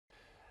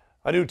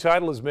A new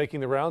title is making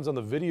the rounds on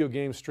the video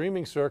game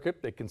streaming circuit.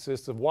 It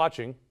consists of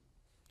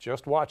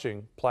just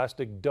watching,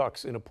 plastic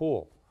ducks in a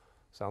pool.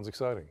 Sounds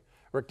exciting.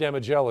 Rick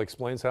Damigella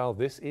explains how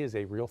this is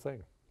a real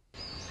thing.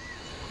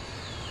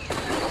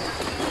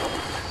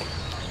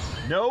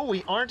 No,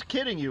 we aren't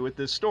kidding you with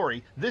this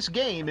story. This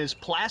game is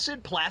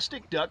Placid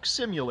Plastic Duck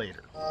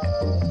Simulator.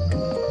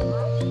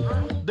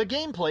 The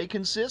gameplay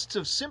consists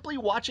of simply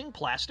watching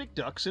plastic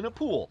ducks in a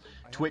pool.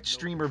 Twitch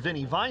streamer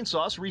Vinny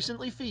Vinesauce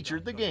recently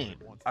featured the game.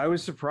 I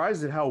was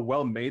surprised at how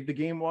well made the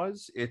game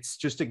was. It's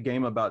just a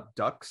game about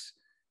ducks,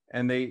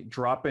 and they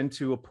drop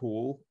into a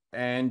pool,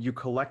 and you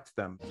collect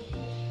them.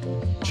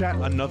 Chat,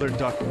 another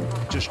duck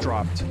just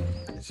dropped.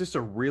 It's just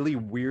a really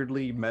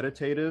weirdly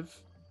meditative,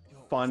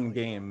 fun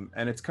game,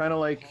 and it's kind of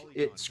like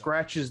it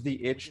scratches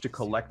the itch to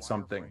collect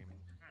something,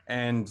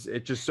 and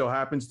it just so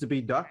happens to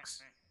be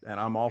ducks, and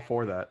I'm all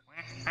for that.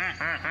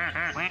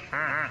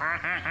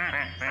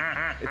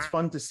 It's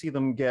fun to see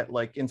them get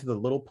like into the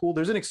little pool.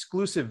 There's an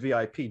exclusive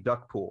VIP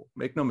duck pool,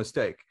 make no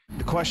mistake.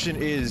 The question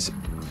is,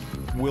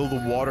 will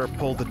the water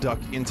pull the duck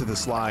into the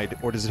slide,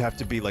 or does it have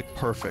to be like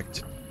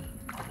perfect?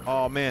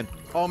 Oh man,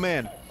 oh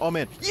man, oh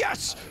man,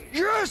 yes,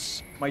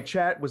 yes! My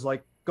chat was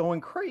like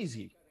going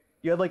crazy.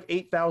 You had like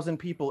 8,000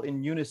 people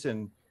in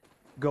unison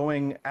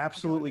going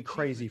absolutely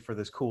crazy for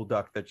this cool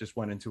duck that just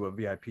went into a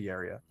VIP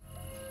area.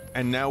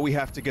 And now we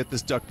have to get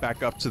this duck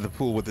back up to the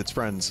pool with its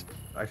friends.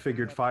 I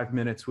figured 5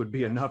 minutes would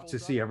be enough to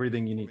see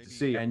everything you need to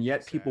see, and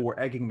yet people were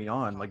egging me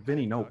on, like,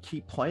 Vinny, no,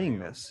 keep playing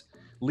this.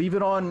 Leave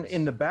it on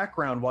in the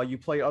background while you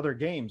play other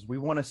games. We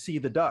want to see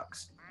the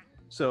ducks.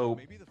 So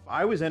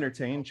I was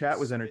entertained, chat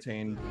was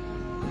entertained.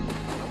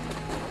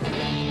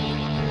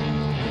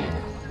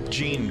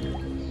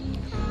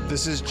 Gene.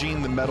 This is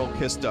Gene the Metal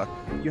Kiss Duck.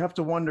 You have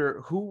to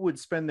wonder who would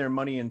spend their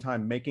money and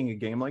time making a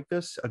game like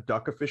this, a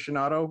duck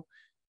aficionado,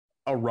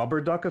 a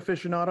rubber duck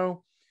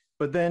aficionado,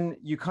 but then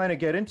you kind of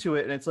get into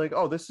it and it's like,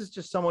 oh, this is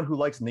just someone who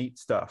likes neat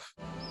stuff.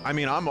 I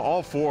mean, I'm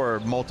all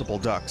for multiple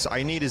ducks.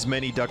 I need as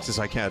many ducks as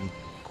I can.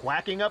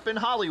 Quacking up in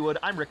Hollywood,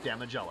 I'm Rick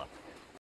Damigella.